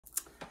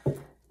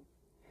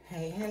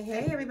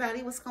Hey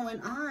everybody, what's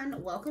going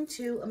on? Welcome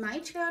to my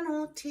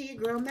channel,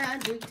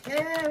 tgirlmagick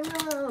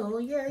Tarot.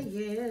 Yeah.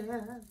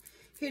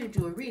 Here to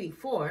do a reading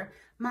for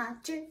my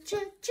Gemini.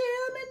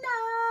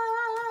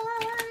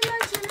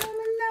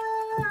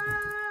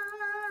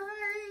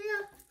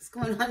 What's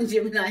going on,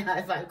 Gemini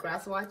High Five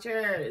Cross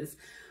Watchers?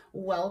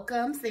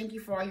 Welcome. Thank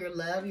you for all your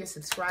love, your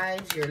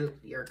subscribes,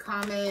 your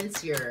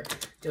comments, your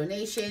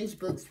donations,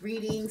 books,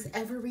 readings,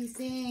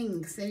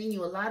 everything. Sending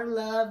you a lot of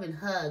love and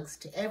hugs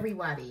to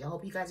everybody. I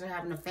hope you guys are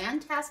having a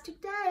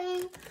fantastic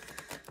day.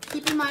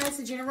 Keep in mind, it's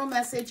a general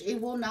message.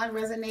 It will not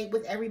resonate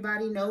with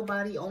everybody,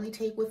 nobody. Only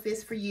take what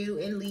fits for you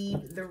and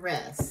leave the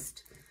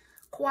rest.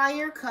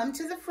 Choir, come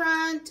to the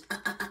front.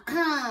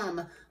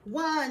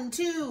 1,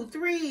 2,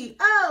 3.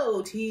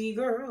 Oh,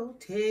 T-Girl,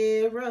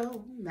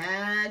 Tarot,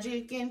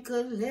 Magic and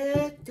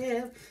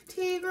Collective.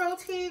 T-Girl,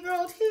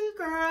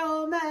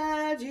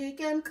 Magic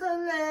and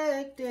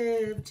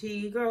Collective.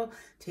 T-Girl,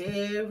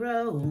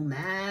 Tarot,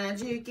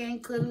 Magic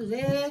and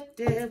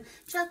Collective.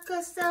 Check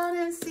us out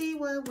and see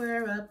what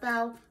we're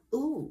about.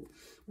 Ooh,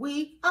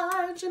 we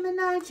are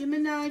Gemini. We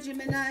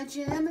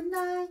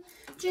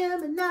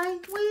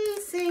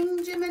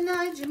sing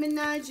Gemini. We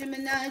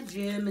are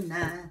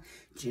Gemini.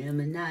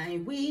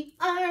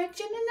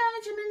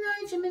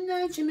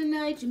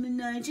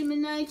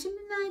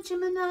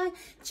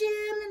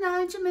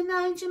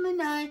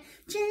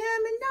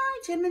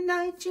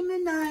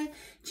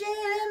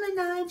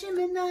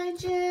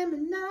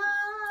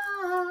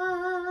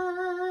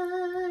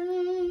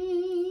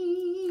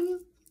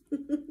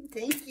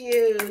 Thank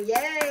you.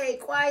 Yay,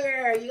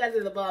 choir. You guys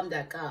are the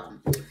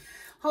bomb.com.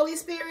 Holy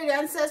Spirit,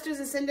 ancestors,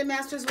 ascended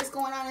masters, what's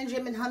going on in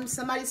Gemini?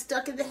 Somebody's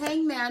stuck in the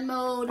hangman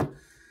mode.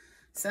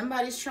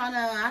 Somebody's trying to,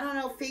 I don't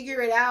know,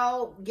 figure it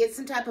out, get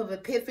some type of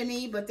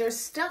epiphany, but they're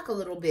stuck a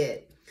little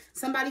bit.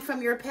 Somebody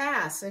from your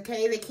past,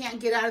 okay? They can't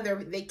get out of their,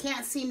 they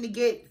can't seem to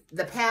get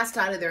the past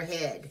out of their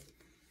head.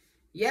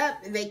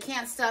 Yep, they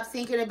can't stop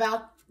thinking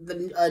about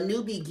a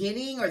new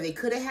beginning, or they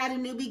could have had a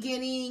new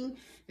beginning.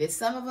 There's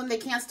some of them, they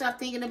can't stop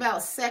thinking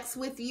about sex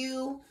with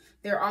you.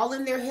 They're all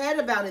in their head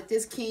about it,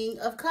 this King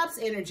of Cups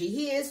energy.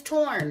 He is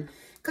torn.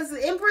 Because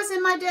the Empress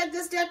in my deck,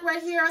 this deck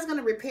right here, I was going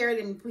to repair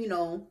it and, you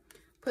know,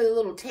 put a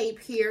little tape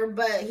here.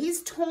 But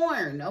he's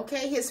torn,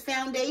 okay? His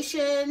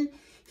foundation,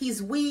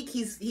 he's weak.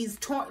 He's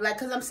torn, like,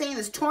 because I'm saying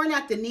it's torn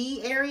at the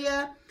knee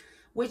area,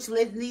 which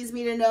leads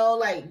me to know,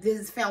 like,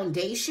 his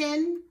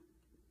foundation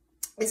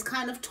is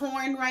kind of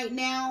torn right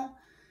now.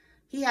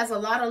 He has a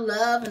lot of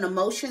love and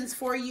emotions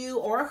for you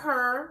or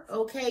her,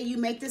 okay? You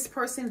make this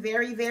person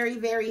very, very,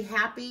 very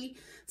happy.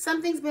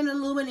 Something's been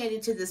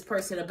illuminated to this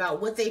person about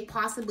what they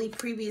possibly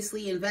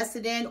previously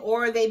invested in,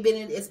 or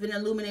it's been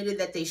illuminated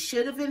that they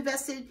should have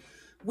invested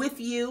with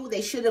you.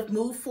 They should have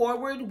moved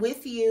forward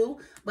with you,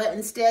 but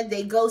instead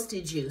they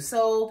ghosted you.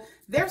 So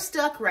they're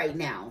stuck right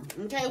now,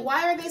 okay?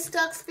 Why are they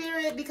stuck,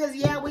 Spirit? Because,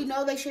 yeah, we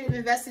know they should have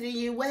invested in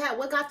you.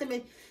 What got them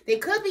in? They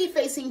could be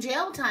facing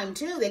jail time,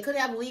 too. They could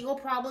have legal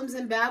problems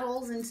and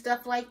battles and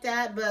stuff like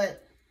that.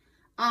 But,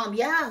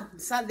 yeah,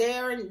 so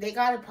they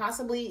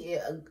possibly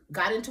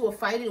got into a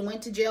fight and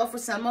went to jail for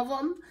some of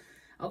them.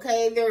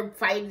 Okay,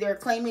 they're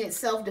claiming it's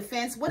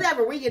self-defense.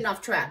 Whatever, we're getting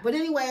off track. But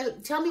anyway,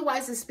 tell me why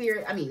is this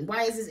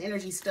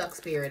energy stuck,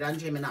 Spirit, on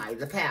Gemini,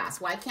 the past?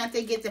 Why can't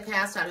they get the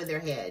past out of their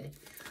head?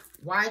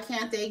 Why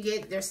can't they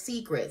get their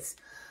secrets?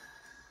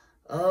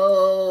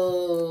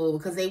 Oh,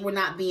 because they were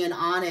not being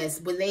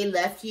honest. When they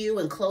left you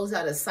and closed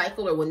out a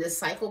cycle, or when this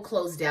cycle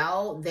closed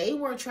out, they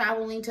were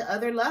traveling to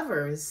other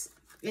lovers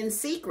in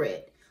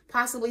secret.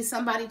 Possibly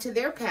somebody to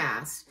their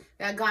past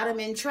that got them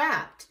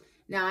entrapped.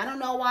 Now, I don't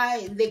know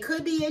why. They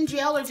could be in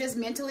jail or just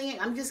mentally.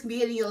 I'm just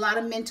getting a lot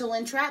of mental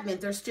entrapment.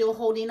 They're still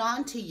holding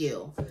on to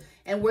you.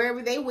 And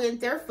wherever they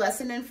went, they're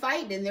fussing and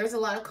fighting. And there's a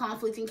lot of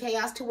conflict and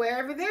chaos to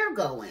wherever they're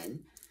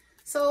going.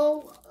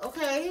 So,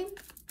 okay.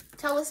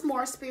 Tell us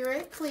more,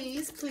 Spirit.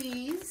 Please,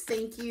 please.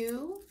 Thank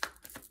you.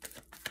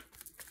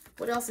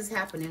 What else is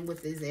happening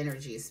with this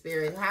energy,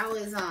 Spirit? How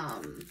is,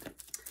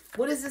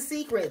 what is the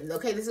secret?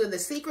 Okay, this is the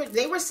secret.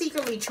 They were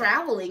secretly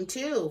traveling,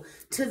 too,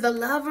 to the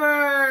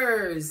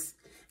lovers.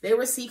 They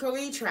were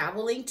secretly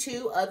traveling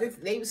to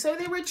so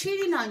they were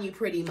cheating on you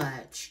pretty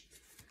much.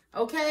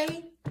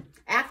 Okay?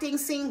 Acting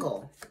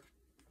single.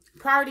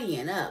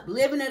 Partying up.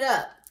 Living it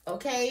up.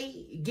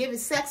 Okay? Giving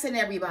sex in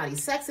everybody.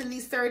 Sex in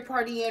these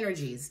third-party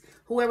energies.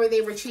 Whoever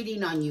they were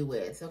cheating on you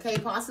with. Okay?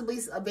 Possibly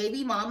a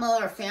baby mama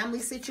or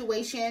family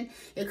situation.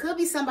 It could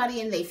be somebody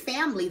in their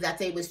family that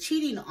they was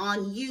cheating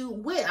on you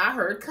with. I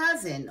heard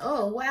cousin.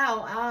 Oh,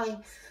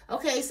 wow.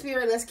 Okay,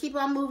 Spirit, let's keep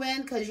on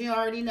moving because you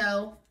already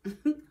know.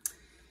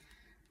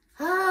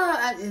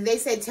 They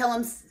said, tell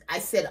them I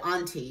said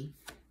auntie.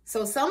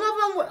 So some of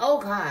them were, oh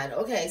God,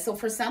 okay. So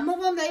for some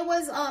of them, they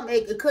was,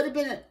 it could have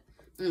been,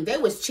 they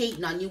was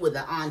cheating on you with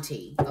an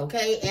auntie,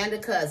 okay? And a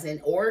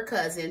cousin or a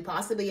cousin,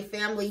 possibly a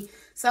family,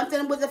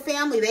 something with a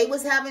family. They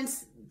was having,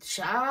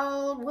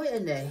 child, what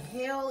in the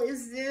hell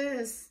is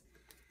this?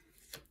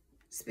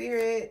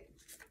 Spirit.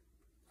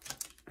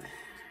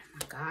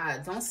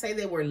 God, don't say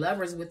they were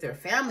lovers with their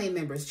family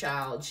members,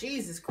 child.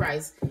 Jesus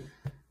Christ.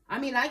 I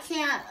mean, I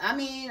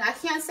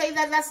can't say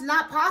that that's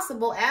not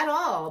possible at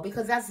all,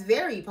 because that's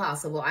very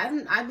possible.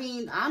 I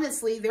mean,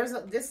 honestly,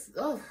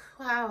 oh,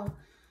 wow.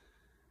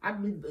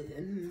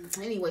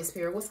 Anyway,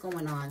 Spirit, what's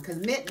going on?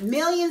 Because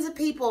millions of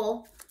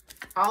people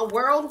all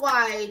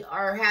worldwide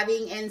are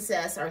having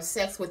incest or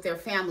sex with their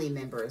family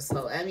members.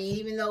 So, I mean,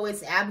 even though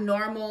it's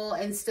abnormal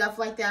and stuff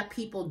like that,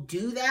 people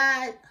do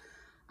that.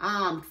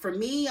 For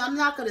me, I'm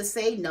not going to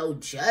say no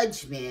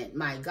judgment,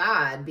 my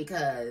God,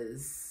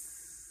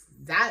 because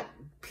that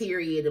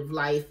period of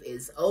life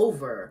is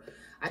over.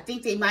 I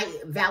think they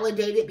might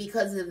validate it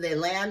because of the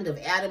land of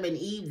Adam and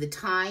Eve, the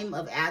time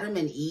of Adam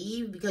and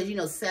Eve, because, you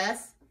know,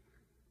 Seth,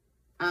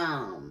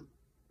 and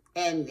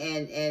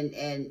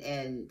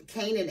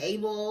Cain and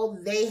Abel,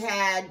 they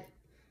had,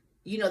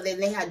 you know,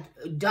 then they had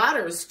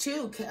daughters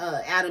too,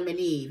 Adam and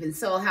Eve. And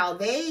so how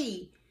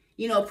they,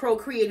 you know,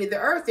 procreated the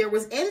earth, there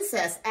was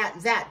incest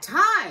at that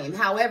time.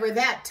 However,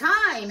 that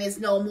time is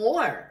no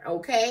more,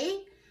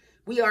 okay?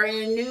 We are in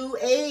a new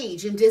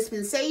age and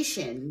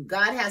dispensation.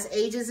 God has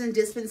ages and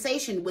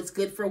dispensation. What's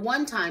good for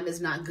one time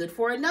is not good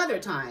for another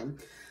time.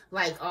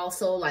 Like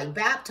also like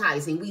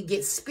baptizing, we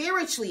get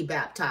spiritually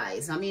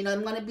baptized. I mean,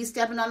 I'm going to be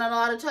stepping on a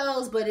lot of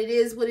toes, but it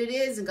is what it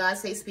is. And God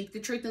say, speak the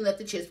truth and let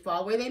the chips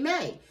fall where they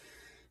may.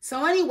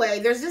 So anyway,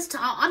 there's this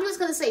time. I'm just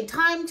going to say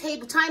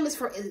timetable. Time is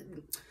for,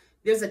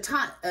 there's a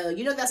time,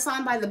 you know that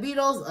song by the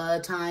Beatles? A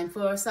time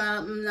for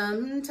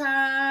something,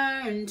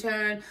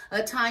 turn.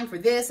 A time for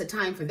this, a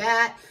time for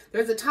that.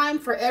 There's a time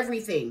for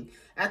everything.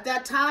 At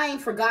that time,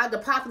 for God to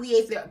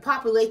populate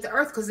the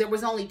earth, because there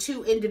was only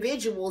 2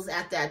 individuals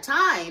at that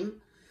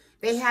time,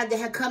 they had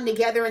to come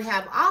together and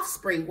have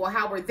offspring. Well,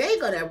 how were they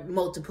going to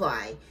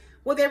multiply?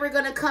 Well, they were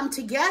going to come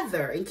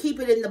together and keep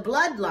it in the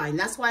bloodline.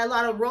 That's why a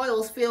lot of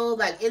royals feel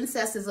like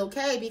incest is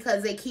okay,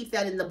 because they keep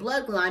that in the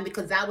bloodline,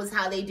 because that was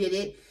how they did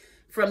it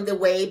from the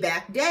way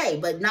back day.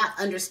 But not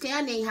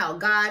understanding how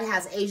God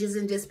has ages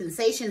and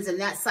dispensations, and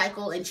that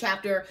cycle and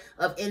chapter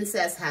of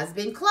incest has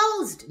been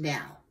closed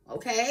now,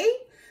 okay?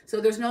 So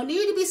there's no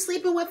need to be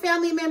sleeping with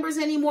family members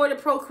anymore to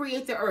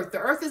procreate the earth. The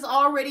earth is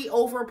already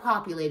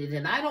overpopulated.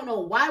 And I don't know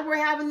why we're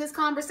having this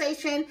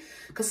conversation,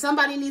 because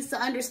somebody needs to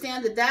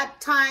understand that that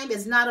time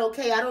is not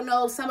okay. I don't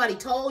know if somebody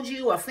told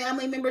you or a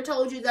family member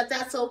told you that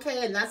that's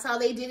okay and that's how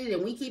they did it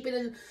and we keep it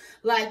in,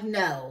 like,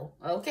 no,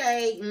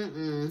 okay?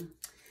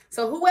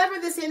 So whoever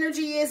this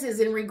energy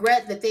is in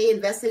regret that they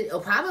invested, or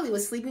probably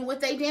was sleeping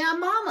with their damn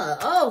mama.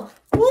 Oh,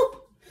 whoo.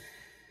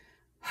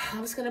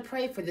 I was going to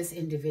pray for this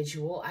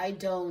individual. I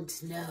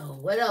don't know.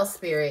 What else,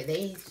 Spirit?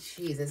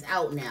 Jesus,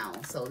 out now.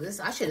 So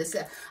this, I should have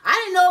said, I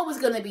didn't know it was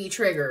going to be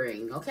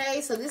triggering. Okay.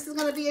 So this is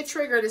going to be a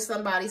trigger to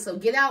somebody. So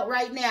get out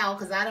right now,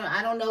 because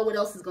I don't know what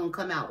else is going to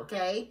come out.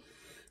 Okay.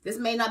 This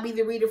may not be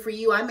the reader for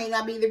you. I may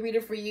not be the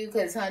reader for you,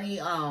 because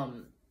honey,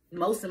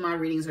 most of my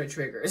readings are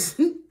triggers.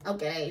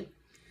 Okay.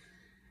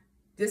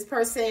 This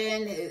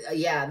person,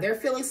 yeah, they're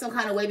feeling some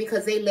kind of way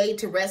because they laid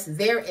to rest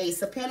their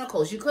Ace of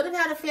Pentacles. You could have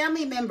had a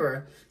family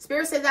member.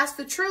 Spirit said that's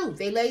the truth.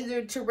 They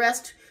laid to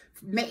rest,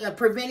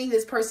 preventing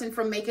this person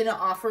from making an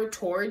offer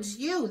towards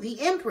you.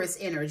 The Empress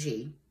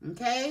energy,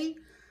 okay?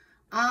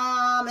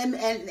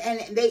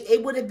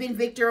 It would have been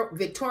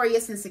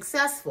victorious and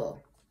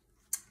successful.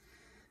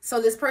 So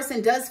this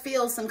person does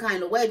feel some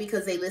kind of way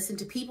because they listened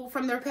to people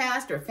from their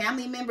past or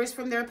family members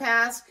from their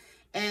past.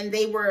 And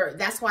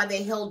that's why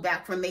they held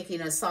back from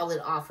making a solid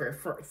offer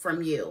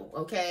from you,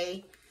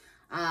 okay?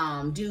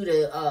 Due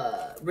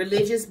to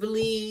religious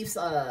beliefs,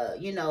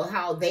 you know,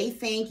 how they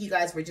think you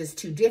guys were just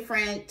too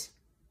different.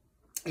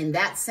 In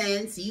that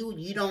sense,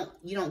 you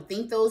don't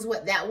think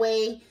that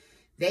way.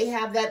 They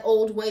have that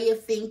old way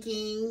of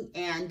thinking,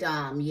 and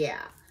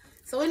yeah.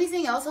 So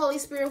anything else, Holy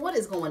Spirit? What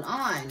is going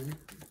on?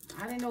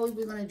 I didn't know we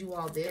were going to do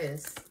all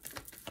this.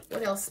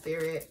 What else,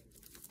 Spirit?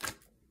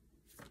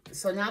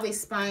 So now they're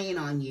spying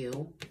on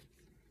you.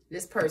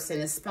 This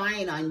person is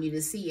spying on you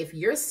to see if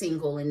you're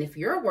single and if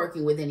you're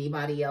working with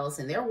anybody else,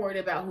 and they're worried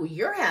about who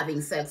you're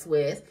having sex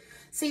with.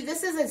 See,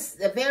 this is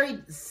a very,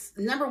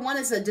 number one,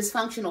 is a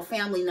dysfunctional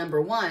family,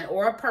 number one,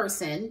 or a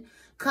person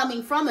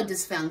coming from a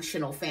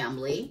dysfunctional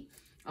family,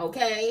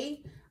 okay?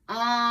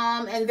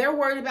 And they're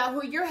worried about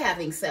who you're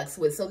having sex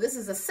with. So this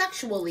is a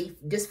sexually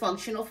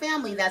dysfunctional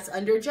family that's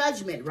under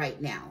judgment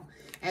right now.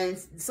 And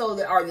so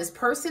this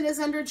person is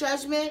under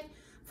judgment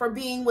for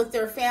being with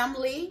their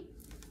family,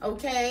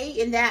 okay,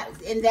 in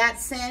that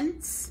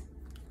sense,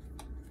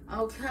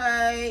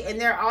 okay,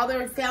 and all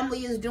their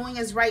family is doing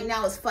right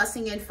now is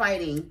fussing and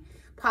fighting,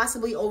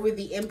 possibly over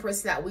the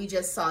Empress that we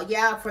just saw.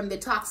 Yeah, from the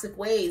toxic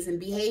ways and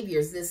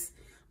behaviors,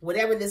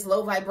 whatever this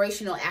low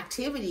vibrational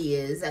activity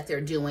is that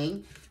they're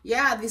doing.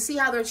 Yeah, you see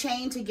how they're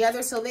chained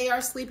together, so they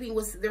are sleeping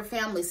with their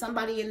family,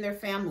 somebody in their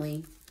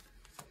family.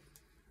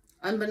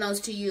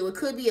 Unbeknownst to you, it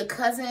could be a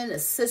cousin, a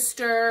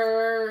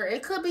sister,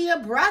 it could be a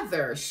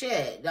brother.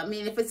 Shit. I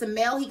mean, if it's a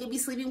male, he could be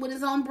sleeping with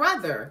his own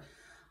brother.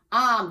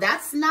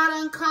 That's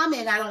not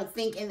uncommon, I don't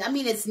think. And I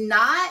mean, it's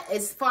not,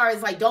 as far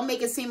as like, don't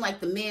make it seem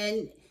like the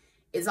men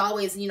is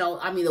always, you know,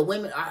 I mean, the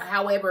women,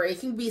 however, it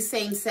can be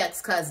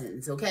same-sex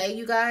cousins, okay,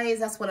 you guys?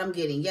 That's what I'm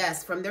getting.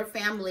 Yes, from their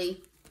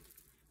family,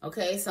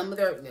 okay? Some of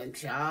their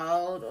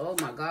child, oh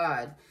my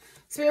God.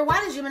 Spirit, why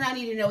does Gemini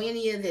need to know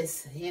any of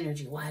this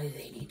energy? Why do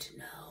they need to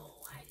know?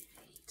 Why do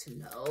they need to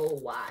know?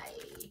 Why?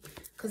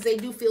 Because they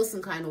do feel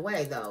some kind of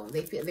way, though.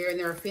 They're in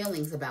their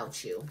feelings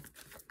about you.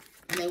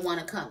 And they want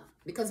to come.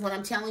 Because what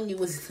I'm telling you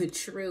is the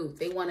truth.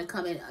 They want to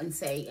come in and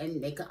say,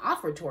 and make an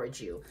offer towards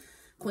you.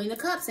 Queen of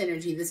Cups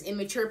energy, this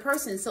immature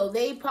person. So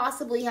they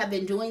possibly have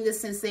been doing this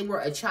since they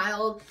were a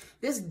child.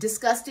 This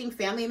disgusting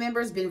family member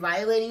has been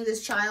violating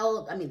this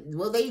child. I mean,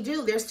 well, they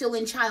do. They're still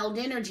in child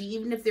energy,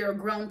 even if they're a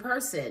grown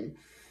person.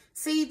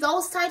 See,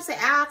 those types of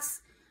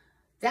acts,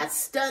 that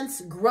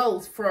stunts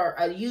growth for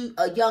a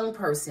young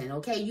person,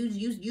 okay?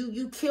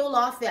 You kill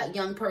off that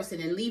young person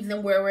and leave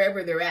them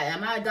wherever they're at.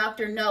 Am I a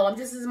doctor? No,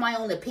 this is my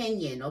own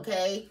opinion,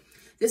 okay?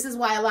 This is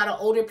why a lot of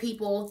older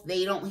people,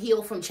 they don't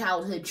heal from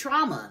childhood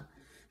trauma.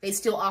 They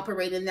still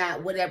operate in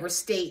that whatever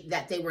state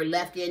that they were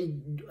left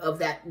in of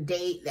that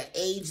day, that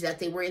age that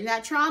they were in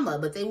that trauma.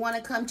 But they want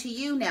to come to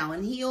you now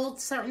and heal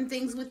certain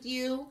things with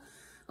you.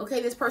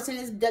 Okay, this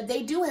person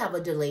they do have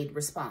a delayed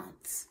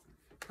response.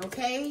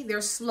 Okay,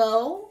 they're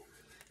slow.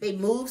 They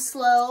move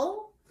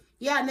slow.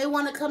 Yeah, and they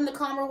want to come to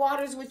calmer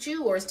waters with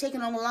you, or it's taking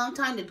them a long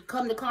time to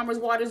come to calmer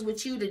waters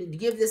with you to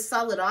give this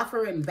solid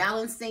offer and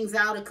balance things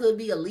out. It could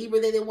be a Libra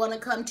that they want to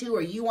come to,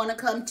 or you want to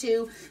come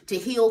to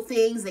heal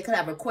things. They could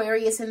have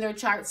Aquarius in their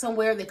chart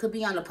somewhere. They could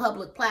be on a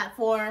public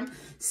platform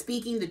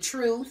speaking the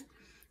truth,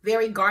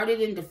 very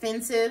guarded and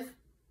defensive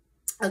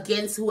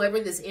against whoever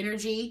this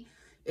energy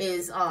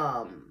is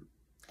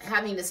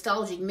having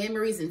nostalgic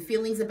memories and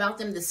feelings about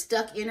them. The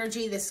stuck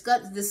energy, the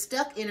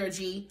stuck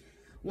energy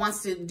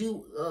wants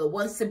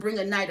to bring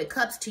a Knight of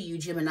Cups to you,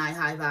 Gemini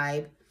high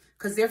vibe,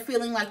 because they're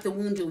feeling like the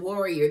wounded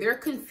warrior. They're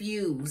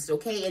confused,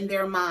 okay, in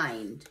their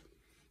mind.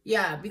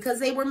 Yeah, because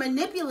they were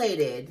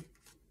manipulated,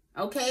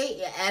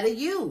 okay, at a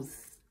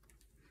youth.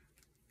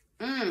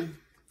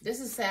 This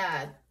is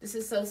sad. This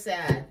is so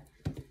sad.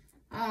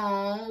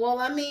 Oh, well,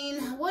 I mean,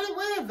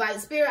 what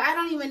advice, Spirit? I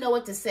don't even know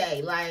what to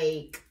say,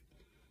 like,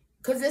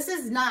 because this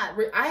is not,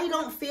 I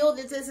don't feel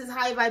that this is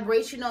high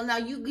vibrational. Now,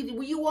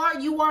 you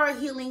are a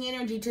healing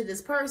energy to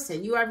this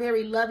person. You are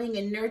very loving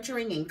and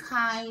nurturing and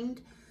kind.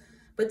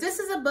 But this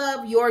is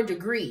above your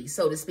degree,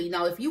 so to speak.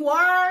 Now, if you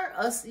are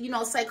a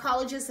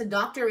psychologist, a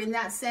doctor in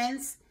that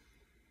sense,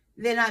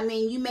 then, I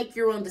mean, you make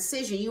your own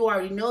decision. You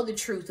already know the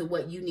truth of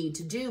what you need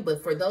to do.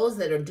 But for those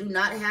that do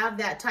not have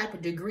that type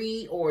of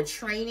degree or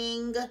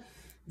training,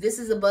 this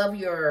is above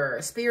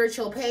your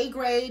spiritual pay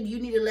grade. You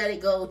need to let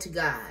it go to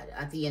God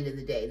at the end of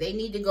the day. They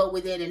need to go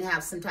within and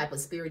have some type of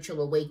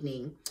spiritual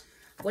awakening.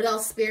 What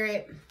else,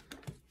 Spirit?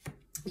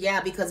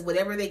 Yeah, because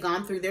whatever they've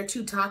gone through, they're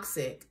too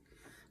toxic.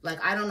 Like,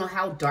 I don't know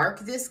how dark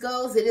this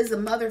goes. It is a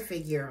mother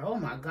figure. Oh,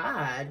 my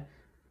God.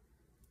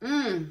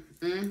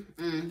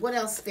 What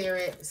else,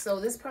 Spirit? So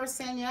this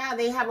person, yeah,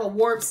 they have a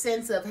warped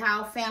sense of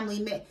how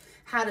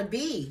how to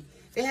be.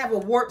 They have a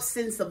warped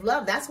sense of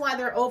love. That's why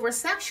they're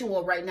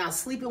over-sexual right now,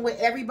 sleeping with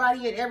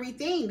everybody and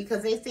everything,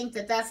 because they think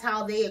that that's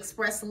how they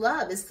express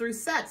love, is through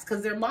sex,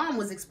 because their mom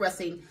was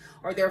expressing,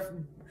 or their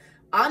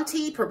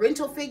auntie,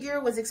 parental figure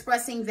was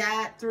expressing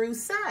that through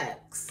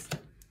sex.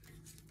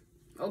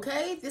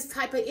 Okay? This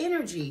type of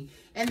energy.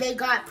 And they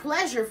got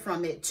pleasure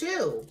from it,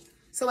 too.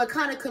 So it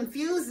kind of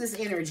confused this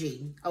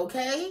energy.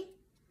 Okay?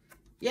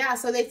 Yeah,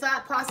 so they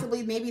thought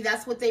possibly maybe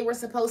that's what they were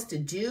supposed to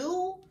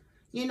do,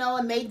 you know,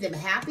 and made them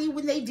happy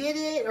when they did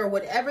it, or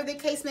whatever the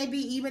case may be,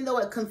 even though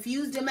it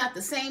confused them at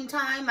the same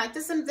time. Like,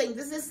 this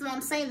is what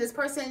I'm saying. This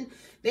person,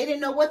 they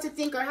didn't know what to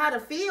think or how to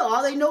feel.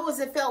 All they know is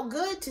it felt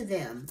good to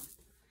them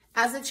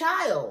as a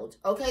child.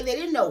 Okay, they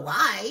didn't know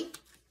why.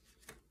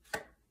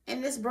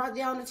 And this brought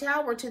down the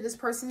tower to this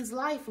person's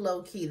life,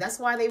 low-key. That's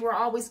why they were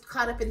always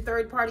caught up in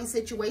third-party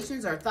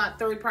situations, or thought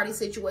third-party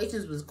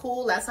situations was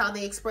cool. That's how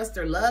they expressed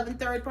their love in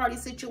third-party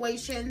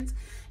situations.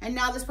 And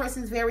now this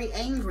person's very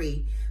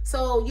angry.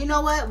 So, you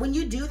know what? When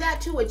you do that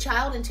to a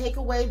child and take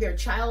away their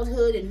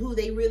childhood and who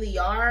they really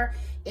are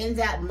in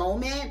that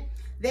moment,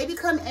 they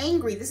become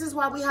angry. This is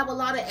why we have a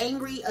lot of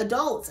angry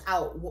adults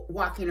out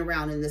walking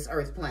around in this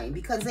earth plane,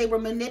 because they were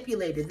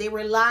manipulated. They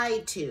were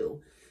lied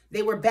to.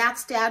 They were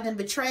backstabbed and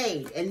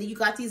betrayed. And you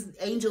got these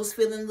angels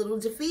feeling a little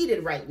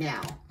defeated right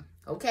now.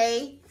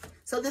 Okay?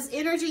 So this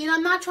energy, and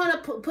I'm not trying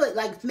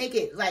to make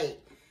it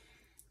like,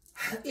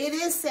 it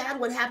is sad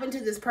what happened to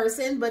this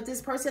person, but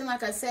this person,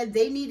 like I said,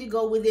 they need to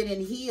go within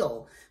and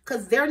heal,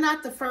 because they're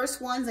not the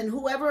first ones, and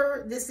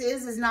whoever this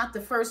is not the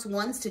first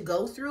ones to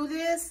go through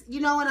this, you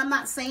know, and I'm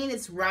not saying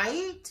it's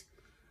right,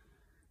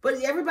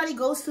 but everybody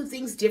goes through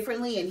things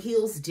differently and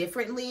heals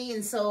differently.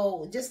 And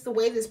so just the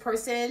way this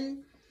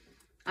person,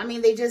 I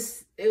mean, they're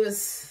just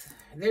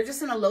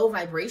in a low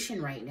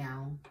vibration right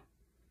now.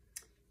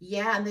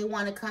 Yeah, and they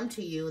want to come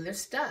to you, and they're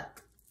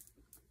stuck.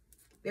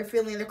 They're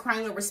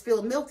crying over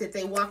spilled milk that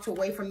they walked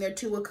away from their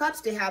Two of Cups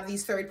to have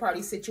these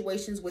third-party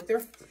situations with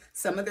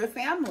some of their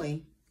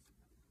family.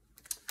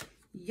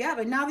 Yeah,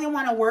 but now they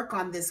want to work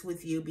on this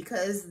with you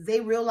because they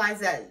realize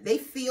that they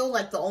feel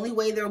like the only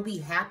way they'll be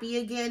happy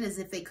again is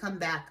if they come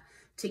back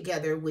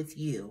together with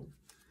you.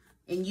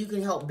 And you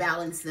can help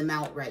balance them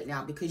out right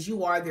now because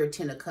you are their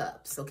 10 of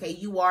Cups, okay?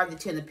 You are the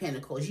 10 of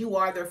Pentacles. You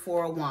are their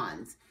 4 of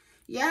Wands.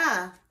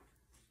 Yeah.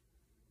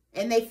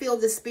 And they feel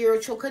the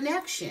spiritual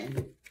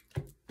connection.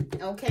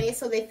 Okay,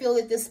 so they feel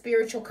that this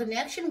spiritual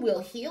connection will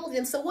heal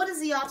them. So what is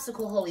the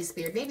obstacle, Holy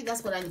Spirit? Maybe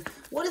that's what I need.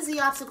 What is the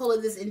obstacle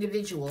of this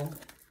individual?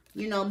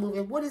 You know,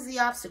 moving. What is the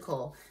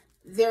obstacle?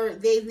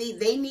 They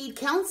need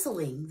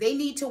counseling. They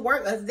need to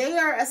work. They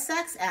are a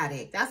sex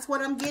addict. That's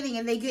what I'm getting.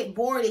 And they get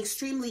bored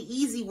extremely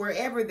easy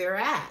wherever they're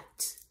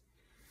at.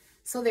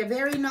 So they're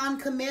very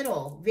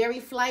non-committal, very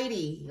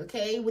flighty.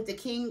 Okay, with the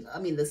king. I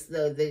mean,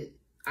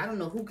 I don't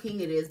know who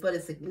king it is, but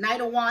it's the Knight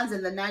of Wands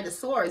and the Knight of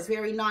Swords.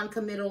 Very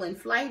non-committal and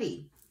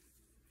flighty.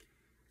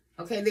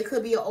 Okay, they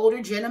could be an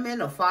older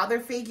gentleman, a father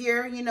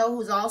figure, you know,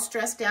 who's all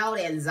stressed out,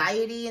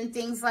 anxiety and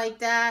things like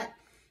that.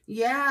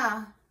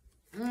 Yeah.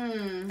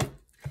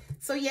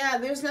 So, yeah,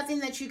 there's nothing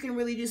that you can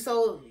really do.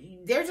 So,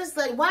 they're just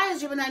like, why is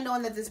Gemini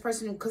knowing that this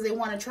person, because they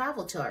want to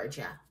travel towards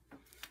you.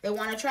 They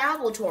want to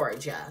travel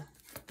towards you.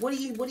 What are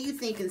you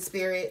thinking,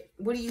 Spirit?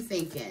 What are you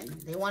thinking?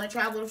 They want to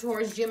travel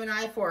towards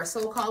Gemini for a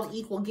so-called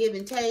equal give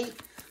and take.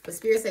 But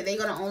Spirit said they're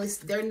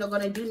not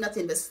going to do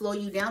nothing but slow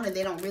you down, and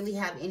they don't really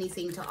have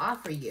anything to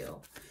offer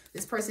you.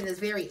 This person is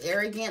very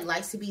arrogant,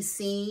 likes to be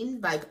seen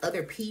by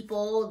other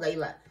people.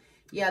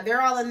 Yeah,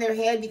 they're all in their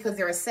head because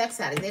they're a sex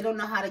addict. They don't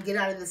know how to get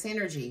out of this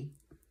energy.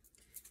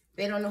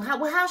 They don't know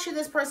how should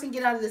this person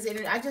get out of this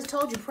energy? I just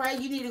told you, pray.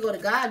 You need to go to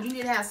God. You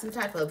need to have some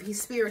type of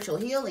spiritual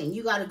healing.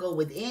 You got to go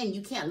within.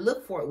 You can't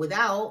look for it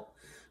without.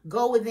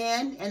 Go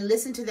within and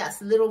listen to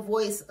that little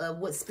voice of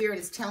what Spirit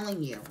is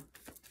telling you.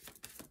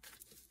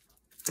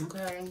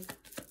 Okay.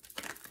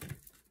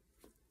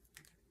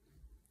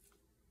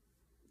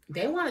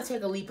 They want to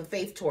take a leap of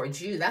faith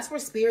towards you. That's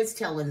what Spirit's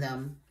telling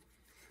them.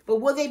 But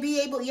will they be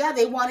able? Yeah,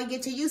 they want to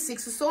get to you.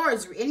 6 of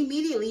Swords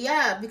immediately.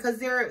 Yeah, because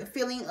they're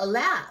feeling a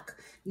lack.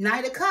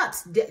 Knight of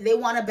Cups. They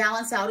want to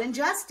balance out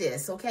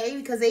injustice. Okay,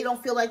 because they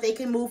don't feel like they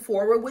can move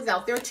forward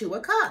without their 2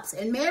 of Cups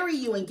and marry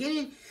you and get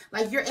in.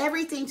 Like you're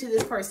everything to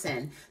this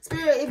person.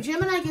 Spirit, if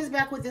Gemini gets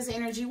back with this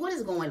energy, what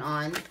is going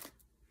on?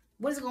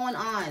 What is going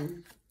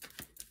on?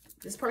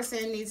 This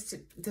person needs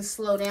to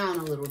slow down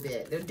a little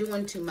bit. They're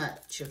doing too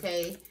much.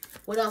 Okay.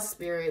 What else,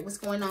 Spirit? What's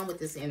going on with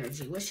this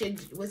energy? What's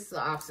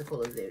the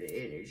obstacle of their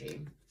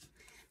energy?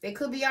 They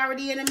could be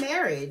already in a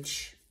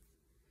marriage,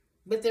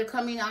 but they're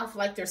coming off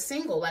like they're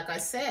single. Like I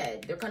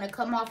said, they're going to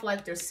come off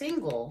like they're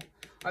single,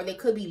 or they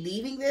could be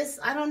leaving this.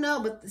 I don't know,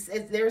 but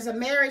there's a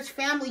marriage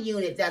family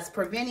unit that's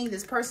preventing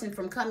this person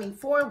from coming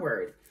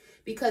forward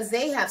because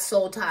they have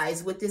soul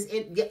ties with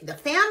the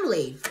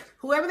family.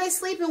 Whoever they're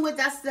sleeping with,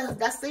 that's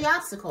the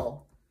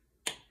obstacle.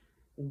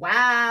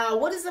 Wow,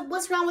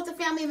 what's wrong with the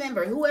family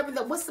member?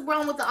 What's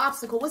wrong with the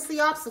obstacle? What's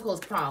the obstacle's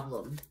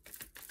problem?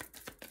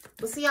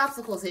 What's the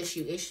obstacle's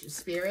issue,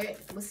 Spirit?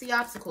 What's the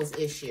obstacle's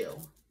issue?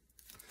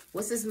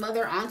 What's this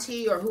mother,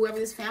 auntie, or whoever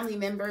this family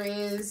member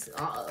is?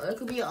 It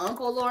could be an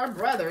uncle or a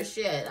brother.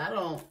 Shit, I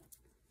don't.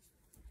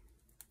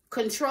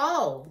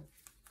 Control.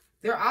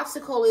 Their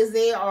obstacle is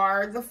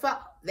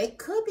they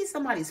could be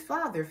somebody's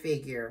father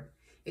figure.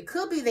 It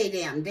could be their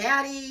damn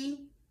daddy.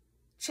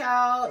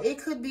 Child, it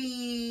could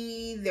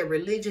be their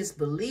religious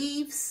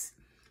beliefs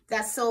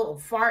that's so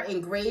far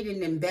ingrained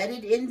and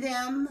embedded in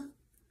them.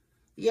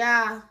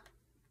 Yeah.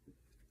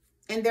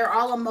 And they're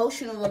all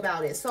emotional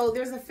about it. So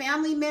there's a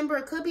family member.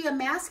 It could be a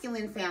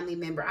masculine family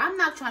member. I'm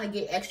not trying to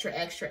get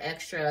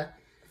extra.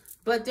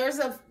 But there's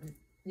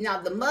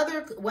now the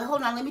mother. Well,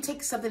 hold on. Let me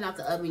take something out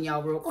the oven,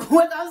 y'all, real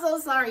quick. I'm so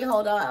sorry.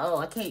 Hold on. Oh,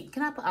 I can't.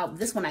 Can I?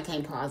 This one I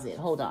can't pause it.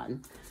 Hold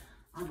on.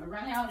 I'm going to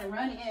run out and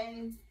run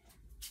in.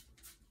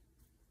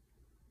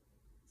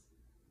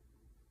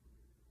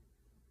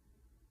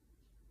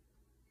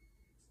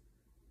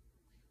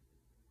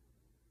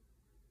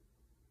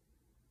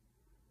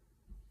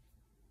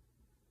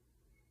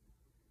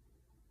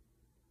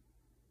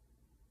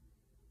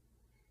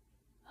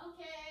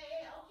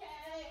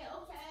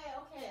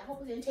 Okay. I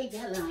hope it didn't take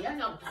that long. Y'all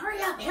know, hurry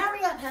up.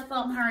 Have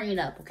fun hurrying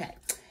up. Okay.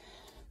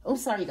 Oh,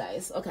 sorry,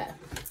 guys. Okay.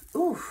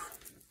 Oof.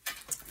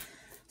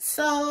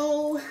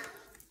 So,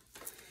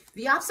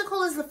 the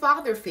obstacle is the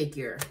father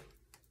figure.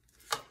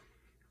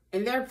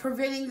 And they're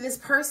preventing this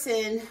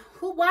person.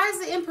 Why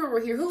is the Emperor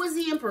here? Who is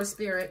the Emperor,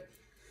 Spirit?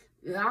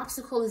 The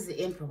obstacle is the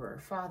Emperor,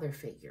 father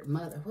figure,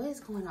 mother. What is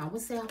going on?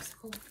 What's the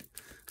obstacle?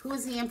 Who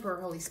is the Emperor,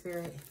 Holy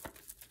Spirit?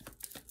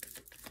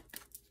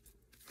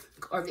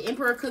 Or the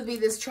Emperor could be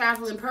this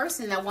traveling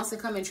person that wants to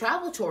come and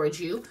travel towards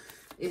you.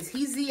 Is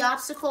he's the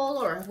obstacle,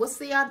 or what's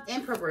the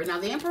Emperor? Now,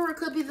 the Emperor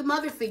could be the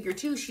mother figure,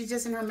 too. She's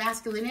just in her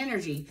masculine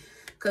energy.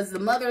 Because the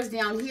mother's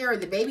down here,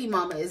 the baby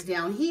mama is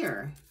down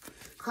here.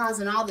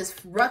 Causing all this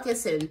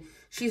ruckus, and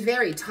she's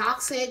very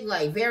toxic,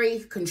 like very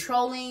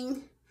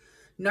controlling.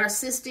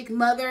 Narcissistic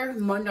mother,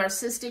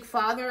 narcissistic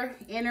father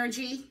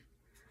energy.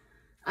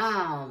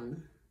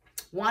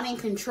 Wanting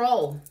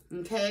control,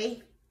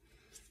 okay?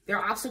 Their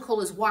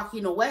obstacle is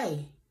walking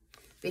away.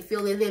 They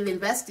feel that they've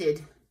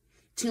invested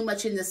too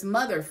much in this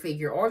mother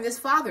figure or this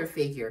father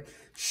figure.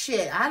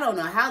 Shit, I don't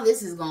know how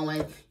this is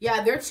going.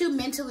 Yeah, they're too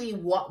mentally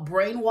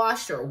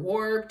brainwashed or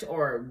warped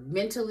or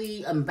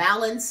mentally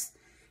imbalanced.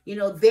 You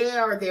know, they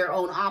are their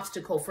own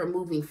obstacle for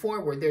moving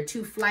forward. They're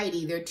too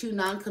flighty. They're too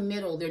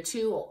non-committal. They're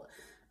too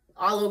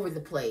all over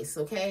the place,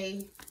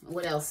 okay?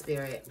 What else,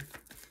 Spirit?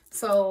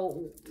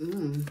 So,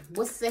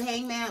 what's the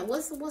Hangman?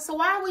 So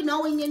why are we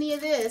knowing any of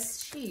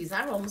this? Jeez,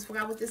 I almost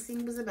forgot what this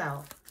thing was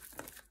about.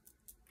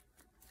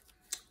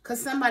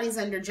 Because somebody's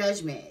under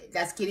judgment.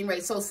 That's getting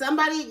ready. So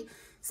somebody,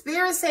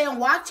 Spirit saying,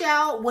 watch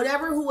out,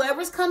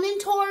 whoever's coming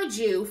towards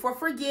you for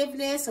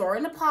forgiveness or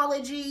an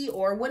apology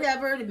or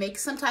whatever, to make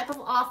some type of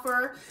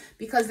offer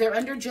because they're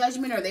under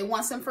judgment or they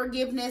want some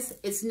forgiveness.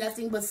 It's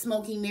nothing but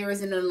smoking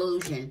mirrors and an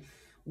illusion.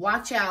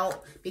 Watch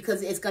out,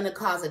 because it's going to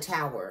cause a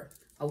tower.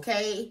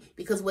 Okay?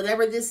 Because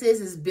whatever this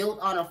is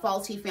built on a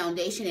faulty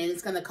foundation, and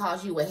it's going to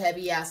cause you a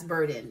heavy-ass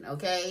burden.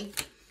 Okay?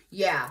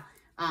 Yeah.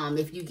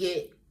 If you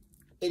get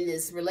in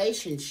this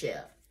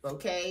relationship.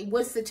 Okay?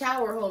 What's the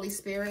tower, Holy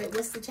Spirit?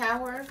 What's the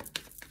tower?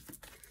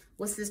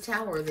 What's this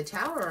tower? The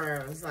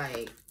tower is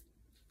like...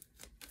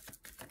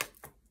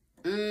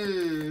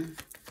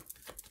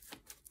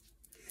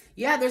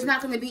 Yeah, there's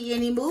not going to be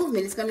any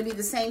movement. It's going to be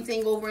the same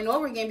thing over and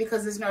over again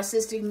because this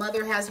narcissistic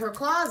mother has her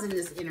claws in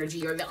this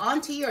energy, or the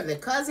auntie or the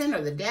cousin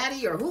or the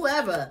daddy or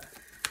whoever.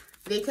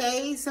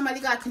 Okay? Somebody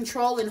got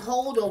control and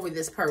hold over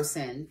this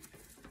person.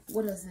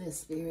 What is this,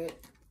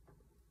 Spirit?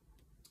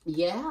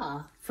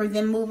 Yeah, for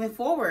them moving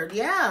forward.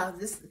 Yeah,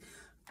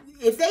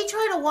 if they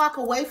try to walk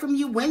away from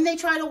you, when they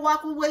try to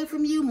walk away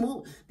from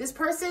you, this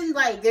person,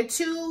 like, they're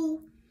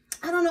too,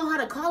 I don't know how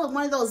to call it,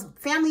 one of those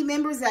family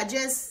members that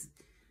just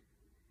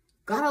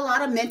got a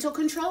lot of mental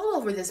control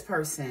over this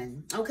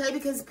person, okay?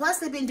 Because plus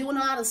they've been doing a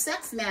lot of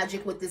sex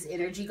magic with this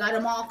energy, got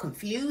them all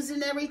confused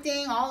and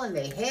everything, all in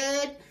their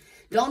head,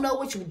 don't know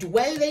which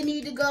way they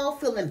need to go,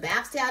 feeling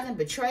backstabbed and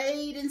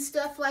betrayed and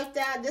stuff like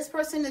that. This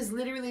person is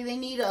literally, they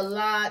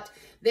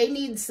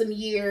need some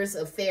years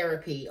of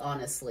therapy,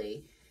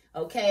 honestly,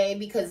 okay?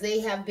 Because they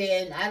have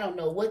been, I don't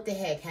know what the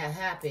heck had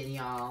happened,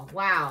 y'all.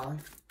 Wow.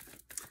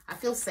 I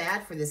feel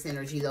sad for this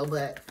energy, though,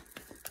 but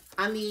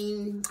I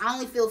mean, I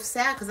only feel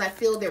sad because I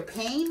feel their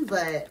pain,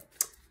 but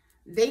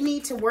they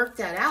need to work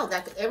that out.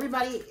 Like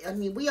everybody, I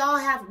mean, we all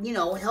have, you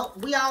know, help.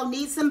 We all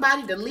need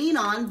somebody to lean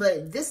on,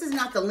 but this is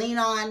not the lean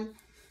on.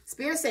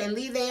 Spirit saying,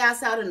 leave their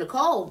ass out in the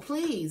cold,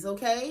 please,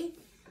 okay?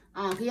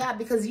 Yeah,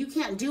 because you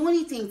can't do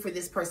anything for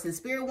this person.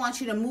 Spirit wants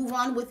you to move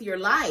on with your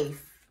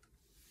life,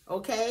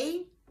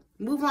 okay?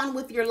 Move on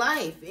with your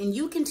life, and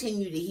you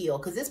continue to heal,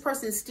 because this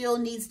person still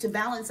needs to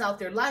balance out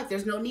their life.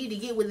 There's no need to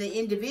get with an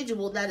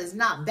individual that is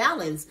not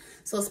balanced.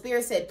 So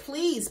Spirit said,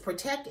 please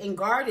protect and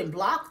guard and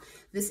block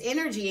this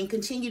energy and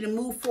continue to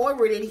move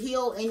forward and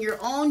heal in your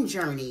own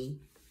journey,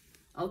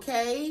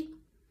 okay?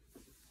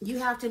 You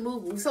have to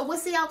move. So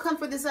what's the outcome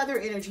for this other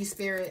energy,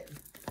 Spirit?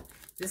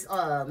 This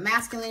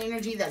masculine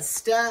energy that's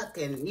stuck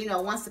and, you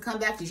know, wants to come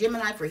back to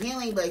Gemini for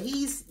healing, but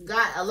he's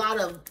got a lot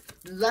of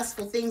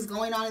lustful things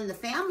going on in the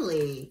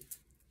family.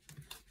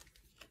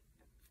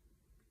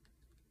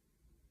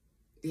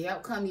 The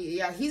outcome,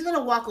 yeah, he's going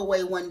to walk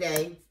away one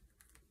day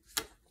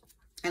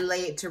and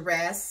lay it to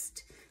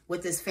rest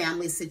with this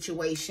family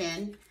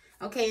situation.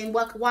 Okay, and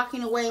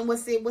walking away, and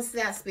what's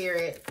that,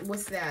 Spirit?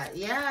 What's that?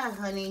 Yeah,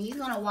 honey, he's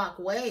going to walk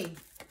away.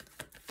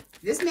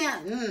 This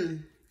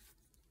man,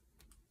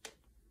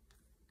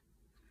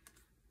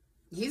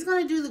 he's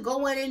going to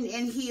go in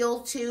and heal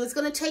too. It's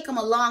going to take him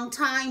a long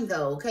time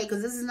though, okay?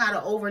 Because this is not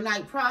an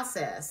overnight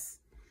process.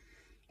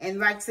 And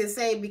like they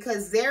say,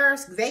 because they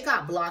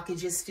got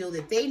blockages still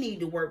that they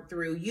need to work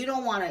through. You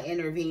don't want to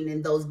intervene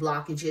in those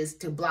blockages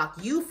to block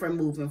you from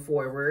moving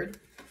forward.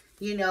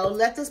 You know,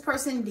 let this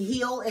person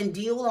heal and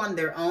deal on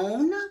their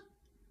own.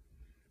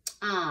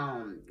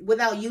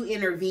 Without you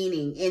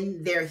intervening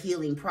in their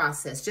healing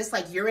process. Just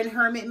like you're in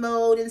hermit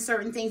mode in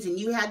certain things and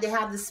you had to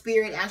have the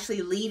Spirit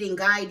actually lead and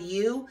guide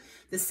you.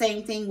 The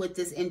same thing with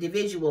this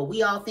individual.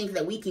 We all think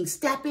that we can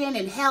step in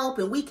and help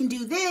and we can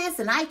do this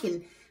and I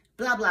can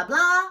blah, blah,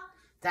 blah.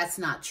 That's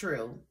not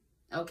true.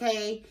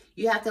 Okay?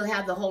 You have to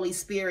have the Holy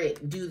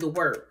Spirit do the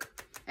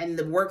work and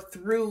the work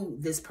through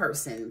this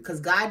person.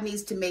 Because God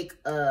needs to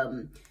make,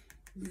 they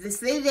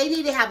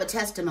need to have a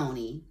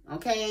testimony.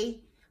 Okay?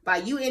 By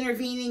you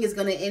intervening is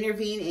going to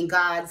intervene in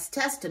God's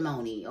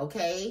testimony,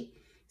 okay?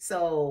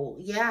 So,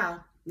 yeah.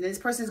 And this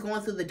person's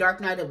going through the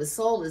dark night of his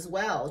soul as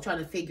well, trying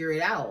to figure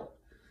it out.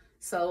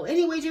 So,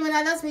 anyway,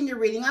 Gemini, that's been your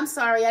reading. I'm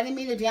sorry. I didn't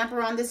mean to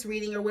damper on this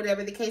reading or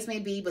whatever the case may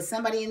be, but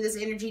somebody in this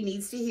energy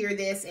needs to hear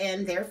this,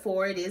 and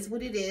therefore it is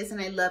what it is,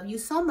 and I love you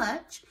so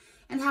much.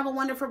 And have a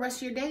wonderful rest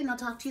of your day, and I'll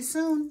talk to you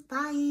soon.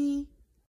 Bye.